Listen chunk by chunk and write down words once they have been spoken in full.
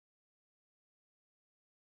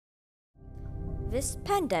This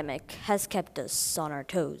pandemic has kept us on our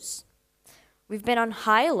toes. We've been on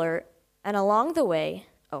high alert, and along the way,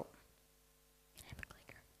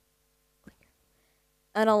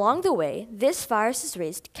 this virus has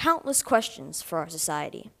raised countless questions for our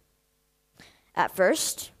society. At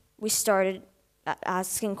first, we started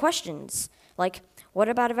asking questions like, what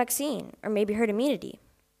about a vaccine, or maybe herd immunity,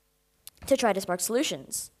 to try to spark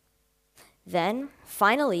solutions. Then,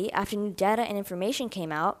 finally, after new data and information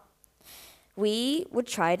came out, we would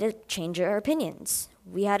try to change our opinions.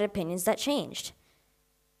 We had opinions that changed.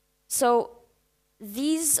 So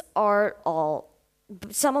these are all,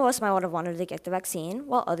 some of us might have wanted to get the vaccine,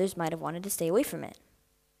 while others might have wanted to stay away from it.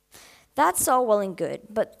 That's all well and good,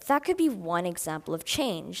 but that could be one example of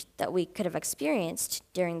change that we could have experienced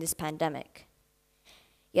during this pandemic.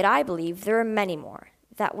 Yet I believe there are many more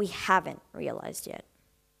that we haven't realized yet.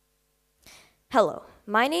 Hello,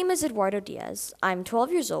 my name is Eduardo Diaz. I'm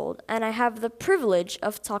 12 years old, and I have the privilege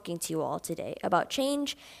of talking to you all today about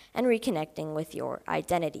change and reconnecting with your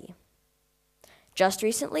identity. Just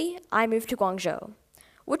recently, I moved to Guangzhou,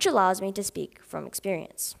 which allows me to speak from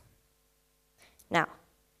experience. Now,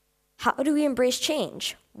 how do we embrace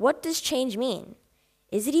change? What does change mean?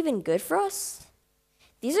 Is it even good for us?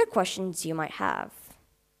 These are questions you might have.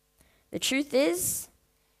 The truth is,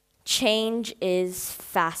 change is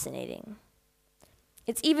fascinating.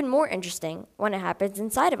 It's even more interesting when it happens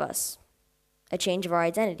inside of us, a change of our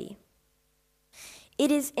identity.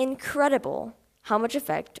 It is incredible how much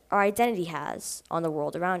effect our identity has on the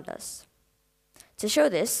world around us. To show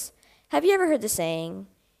this, have you ever heard the saying,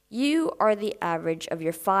 you are the average of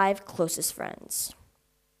your 5 closest friends?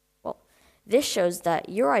 Well, this shows that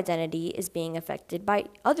your identity is being affected by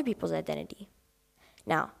other people's identity.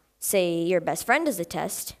 Now, say your best friend does the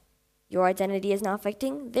test, your identity is now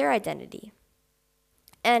affecting their identity.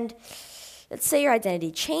 And let's say your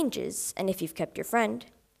identity changes, and if you've kept your friend,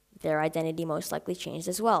 their identity most likely changed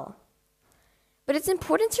as well. But it's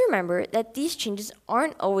important to remember that these changes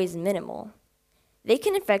aren't always minimal. They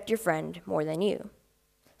can affect your friend more than you.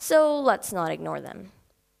 So let's not ignore them.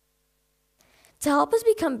 To help us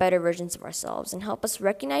become better versions of ourselves and help us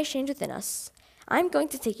recognize change within us, I'm going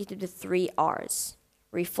to take you through the 3 R's: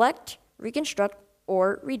 reflect, reconstruct,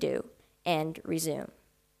 or redo, and resume.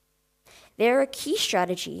 They're a key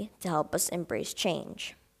strategy to help us embrace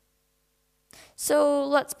change. So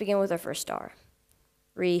let's begin with our first R,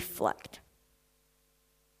 reflect.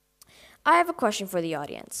 I have a question for the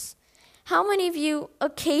audience. How many of you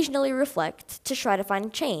occasionally reflect to try to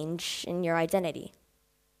find change in your identity?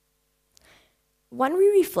 When we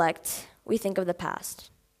reflect, we think of the past,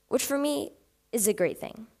 which for me is a great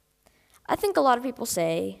thing. I think a lot of people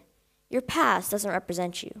say, your past doesn't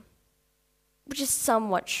represent you, which is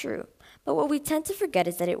somewhat true. But what we tend to forget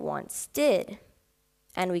is that it once did,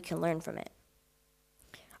 and we can learn from it.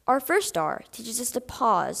 Our first R teaches us to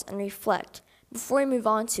pause and reflect before we move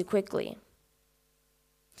on too quickly.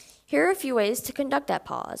 Here are a few ways to conduct that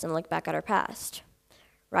pause and look back at our past.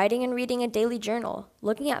 Writing and reading a daily journal,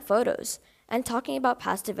 looking at photos, and talking about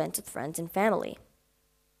past events with friends and family.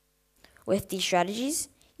 With these strategies,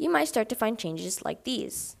 you might start to find changes like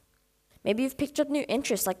these. Maybe you've picked up new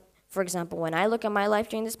interests, like, for example, when I look at my life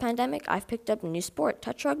during this pandemic, I've picked up a new sport,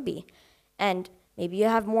 touch rugby. And maybe you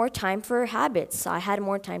have more time for habits. I had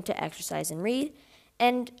more time to exercise and read.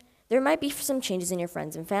 And there might be some changes in your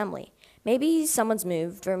friends and family. Maybe someone's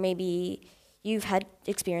moved, or maybe you've had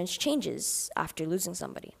experienced changes after losing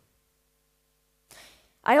somebody.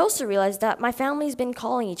 I also realized that my family's been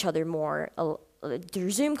calling each other more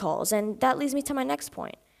through Zoom calls, and that leads me to my next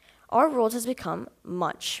point. Our world has become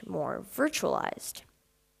much more virtualized.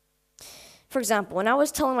 For example, when I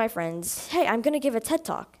was telling my friends, hey, I'm going to give a TED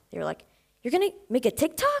Talk, they were like, you're going to make a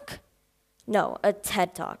TikTok? No, a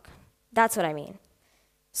TED Talk. That's what I mean.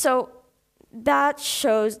 So that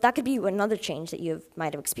could be another change that you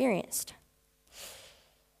might have experienced.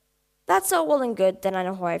 That's all well and good that I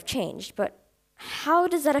know how I've changed, but how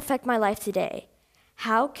does that affect my life today?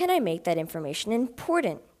 How can I make that information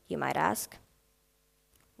important, you might ask?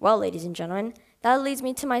 Well, ladies and gentlemen, that leads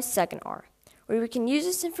me to my second R, where we can use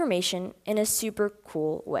this information in a super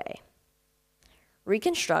cool way.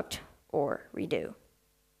 Reconstruct or redo.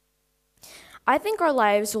 I think our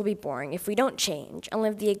lives will be boring if we don't change and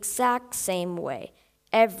live the exact same way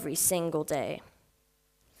every single day.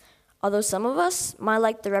 Although some of us might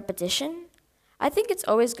like the repetition, I think it's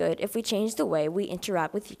always good if we change the way we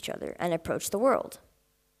interact with each other and approach the world.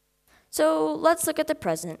 So let's look at the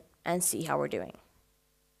present and see how we're doing.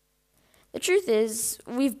 The truth is,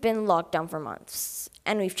 we've been locked down for months,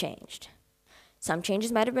 and we've changed. Some changes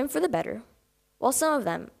might have been for the better, while some of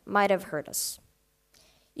them might have hurt us.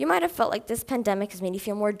 You might have felt like this pandemic has made you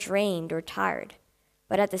feel more drained or tired,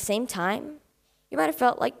 but at the same time, you might have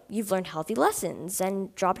felt like you've learned healthy lessons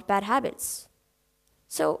and dropped bad habits.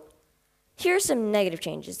 So, here are some negative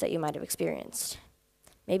changes that you might have experienced.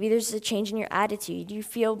 Maybe there's a change in your attitude. You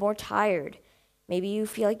feel more tired. Maybe you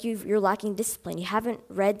feel like you're lacking discipline. You haven't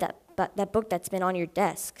read that book that's been on your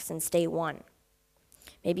desk since day one.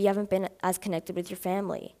 Maybe you haven't been as connected with your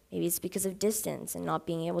family. Maybe it's because of distance and not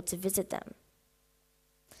being able to visit them.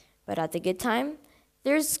 But at the good time,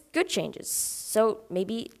 there's good changes. So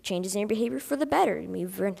maybe changes in your behavior for the better. Maybe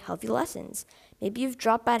you've learned healthy lessons. Maybe you've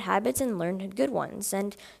dropped bad habits and learned good ones.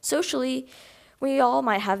 And socially, we all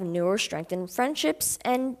might have newer strengthened friendships,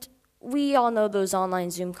 and we all know those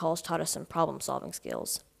online Zoom calls taught us some problem-solving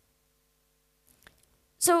skills.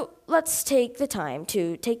 So let's take the time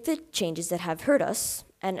to take the changes that have hurt us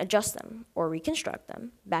and adjust them, or reconstruct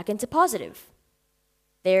them, back into positive.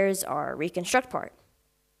 There's our reconstruct part.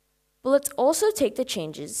 But let's also take the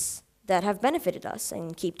changes that have benefited us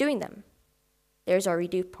and keep doing them. There's our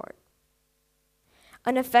redo part.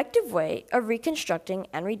 An effective way of reconstructing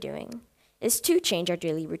and redoing is to change our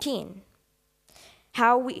daily routine.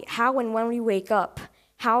 How and when we wake up,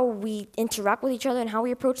 how we interact with each other, and how we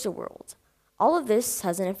approach the world. All of this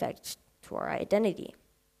has an effect to our identity.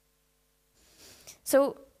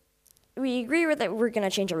 So we agree that we're going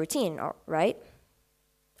to change our routine, right?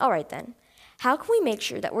 All right then. How can we make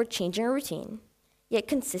sure that we're changing our routine, yet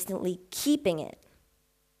consistently keeping it?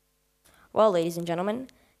 Well, ladies and gentlemen,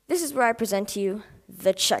 this is where I present to you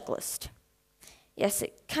the checklist. Yes,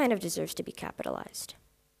 it kind of deserves to be capitalized.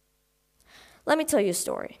 Let me tell you a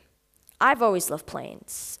story. I've always loved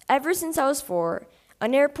planes. Ever since I was 4,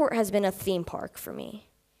 an airport has been a theme park for me.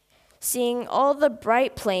 Seeing all the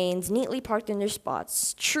bright planes neatly parked in their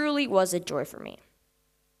spots truly was a joy for me.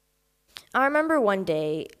 I remember one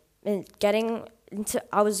day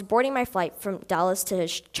I was boarding my flight from Dallas to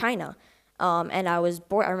China, and I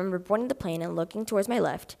remember boarding the plane and looking towards my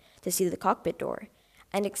left to see the cockpit door,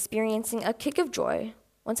 and experiencing a kick of joy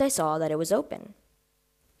once I saw that it was open.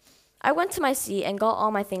 I went to my seat and got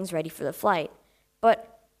all my things ready for the flight,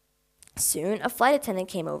 but soon a flight attendant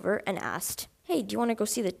came over and asked, "Hey, do you want to go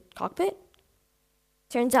see the cockpit?"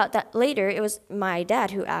 Turns out that later it was my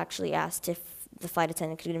dad who actually asked if the flight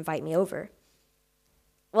attendant could invite me over.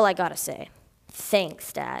 Well, I gotta say,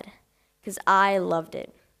 thanks, Dad, because I loved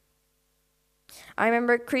it. I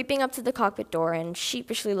remember creeping up to the cockpit door and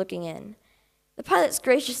sheepishly looking in. The pilots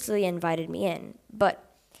graciously invited me in,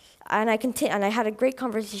 and I had a great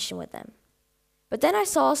conversation with them. But then I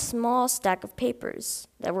saw a small stack of papers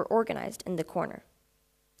that were organized in the corner.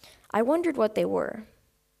 I wondered what they were.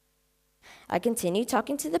 I continued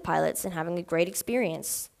talking to the pilots and having a great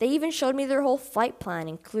experience. They even showed me their whole flight plan,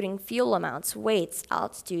 including fuel amounts, weights,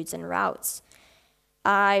 altitudes, and routes.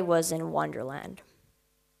 I was in Wonderland.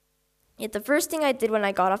 Yet the first thing I did when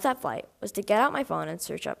I got off that flight was to get out my phone and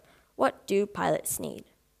search up, what do pilots need?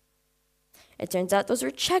 It turns out those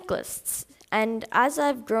were checklists. And as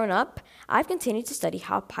I've grown up, I've continued to study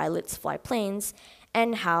how pilots fly planes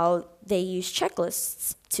and how they use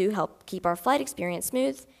checklists to help keep our flight experience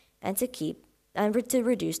smooth and to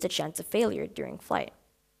reduce the chance of failure during flight.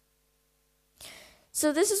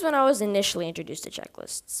 So this is when I was initially introduced to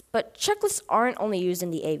checklists. But checklists aren't only used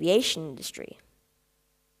in the aviation industry.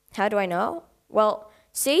 How do I know? Well,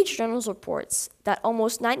 Sage Journals reports that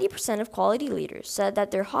almost 90% of quality leaders said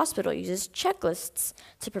that their hospital uses checklists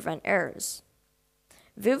to prevent errors.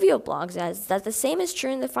 Vivio blogs adds that the same is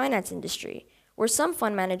true in the finance industry, where some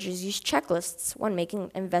fund managers use checklists when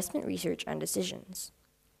making investment research and decisions.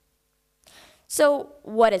 So,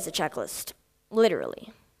 what is a checklist?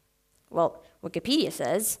 Literally. Well, Wikipedia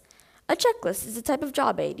says, a checklist is a type of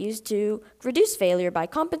job aid used to reduce failure by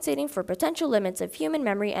compensating for potential limits of human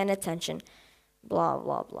memory and attention. Blah,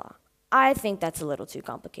 blah, blah. I think that's a little too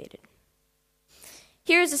complicated.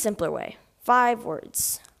 Here's a simpler way. 5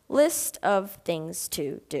 words. List of things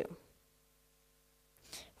to do.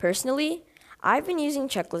 Personally, I've been using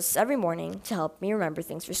checklists every morning to help me remember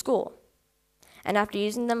things for school. And after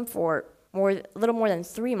using them for a little more than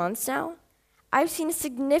 3 months now, I've seen a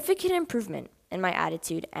significant improvement in my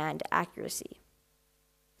attitude and accuracy.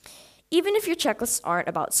 Even if your checklists aren't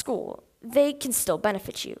about school, they can still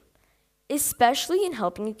benefit you, especially in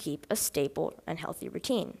helping you keep a stable and healthy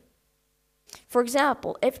routine. For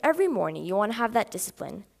example, if every morning you want to have that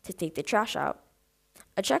discipline to take the trash out,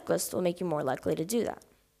 a checklist will make you more likely to do that.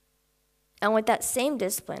 And with that same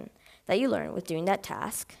discipline that you learn with doing that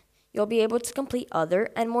task, you'll be able to complete other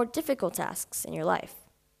and more difficult tasks in your life.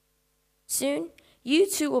 Soon, you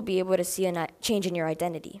too will be able to see a change in your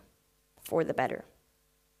identity for the better.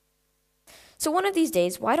 So one of these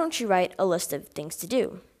days, why don't you write a list of things to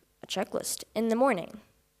do, a checklist, in the morning?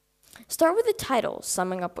 Start with the title,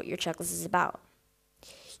 summing up what your checklist is about.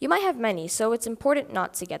 You might have many, so it's important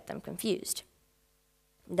not to get them confused.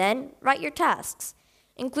 Then, write your tasks,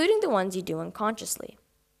 including the ones you do unconsciously.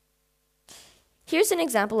 Here's an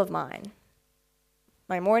example of mine.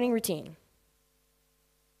 My morning routine.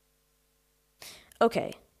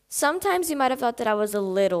 Okay, sometimes you might have thought that I was a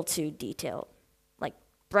little too detailed. Like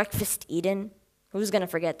breakfast eaten, who's gonna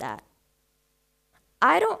forget that?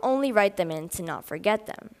 I don't only write them in to not forget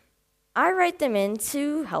them. I write them in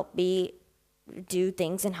to help me do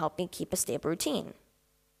things and help me keep a stable routine.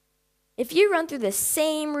 If you run through the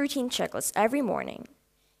same routine checklist every morning,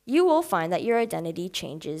 you will find that your identity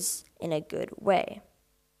changes in a good way.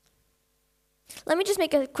 Let me just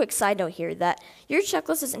make a quick side note here that your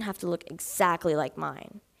checklist doesn't have to look exactly like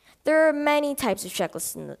mine. There are many types of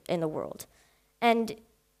checklists in the world.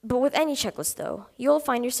 But with any checklist, though, you'll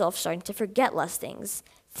find yourself starting to forget less things,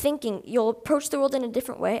 you'll approach the world in a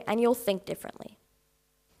different way, and you'll think differently.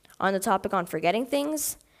 On the topic on forgetting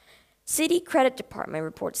things, City Credit Department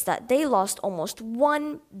reports that they lost almost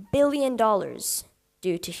 $1 billion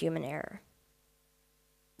due to human error.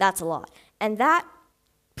 That's a lot. And that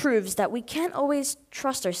proves that we can't always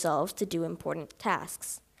trust ourselves to do important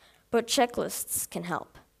tasks, but checklists can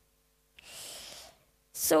help.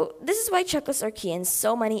 So this is why checklists are key in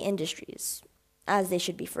so many industries, as they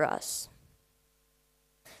should be for us.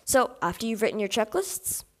 So after you've written your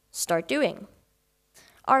checklists, start doing.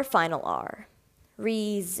 Our final R,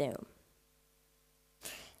 resume.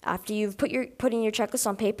 After you've put in your checklist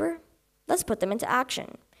on paper, let's put them into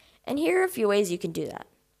action. And here are a few ways you can do that.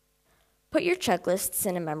 Put your checklists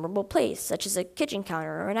in a memorable place, such as a kitchen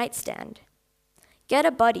counter or a nightstand. Get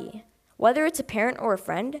a buddy. Whether it's a parent or a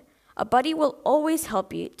friend, a buddy will always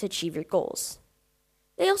help you to achieve your goals.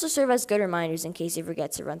 They also serve as good reminders in case you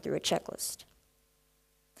forget to run through a checklist.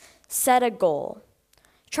 Set a goal.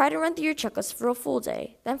 Try to run through your checklist for a full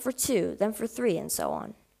day, then for 2, then for 3, and so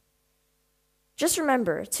on. Just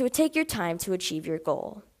remember to take your time to achieve your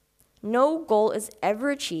goal. No goal is ever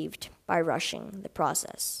achieved by rushing the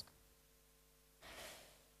process.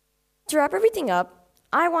 To wrap everything up,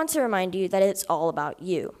 I want to remind you that it's all about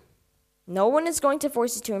you. No one is going to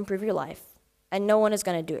force you to improve your life, and no one is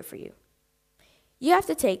going to do it for you. You have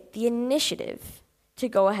to take the initiative to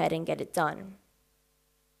go ahead and get it done.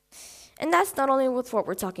 And that's not only with what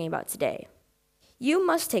we're talking about today. You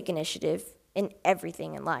must take initiative in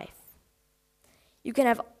everything in life. You can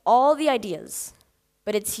have all the ideas,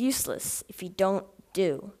 but it's useless if you don't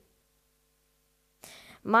do.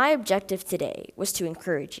 My objective today was to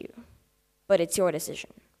encourage you, but it's your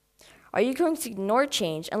decision. Are you going to ignore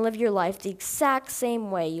change and live your life the exact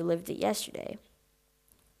same way you lived it yesterday?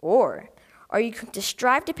 Or are you going to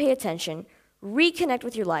strive to pay attention, reconnect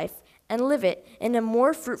with your life, and live it in a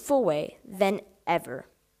more fruitful way than ever?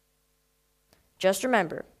 Just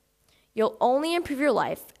remember, you'll only improve your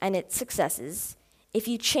life and its successes if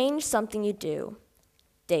you change something you do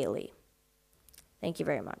daily. Thank you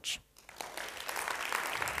very much.